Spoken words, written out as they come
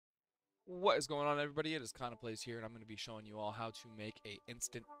What is going on, everybody? It is Plays here, and I'm going to be showing you all how to make a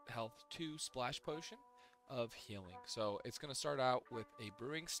instant health 2 splash potion of healing. So it's going to start out with a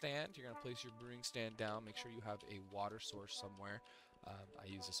brewing stand. You're going to place your brewing stand down. Make sure you have a water source somewhere. I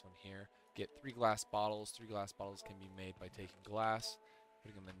use this one here. Get 3 glass bottles. 3 glass bottles can be made by taking glass,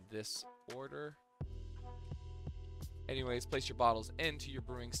 putting them in this order. Anyways, place your bottles into your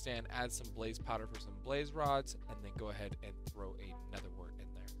brewing stand, add some blaze powder for some blaze rods, and then go ahead and throw another wort in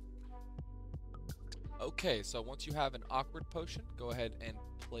there. Okay, so once you have an awkward potion, go ahead and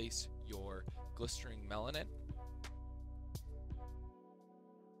place your glistering melanin.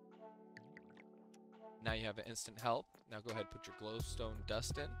 Now you have an instant health. Now go ahead and put your glowstone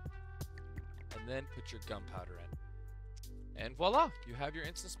dust in, and then put your gunpowder in. And voila, you have your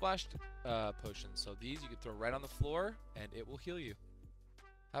instant splash potion. So these you can throw right on the floor, and it will heal you.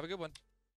 Have a good one.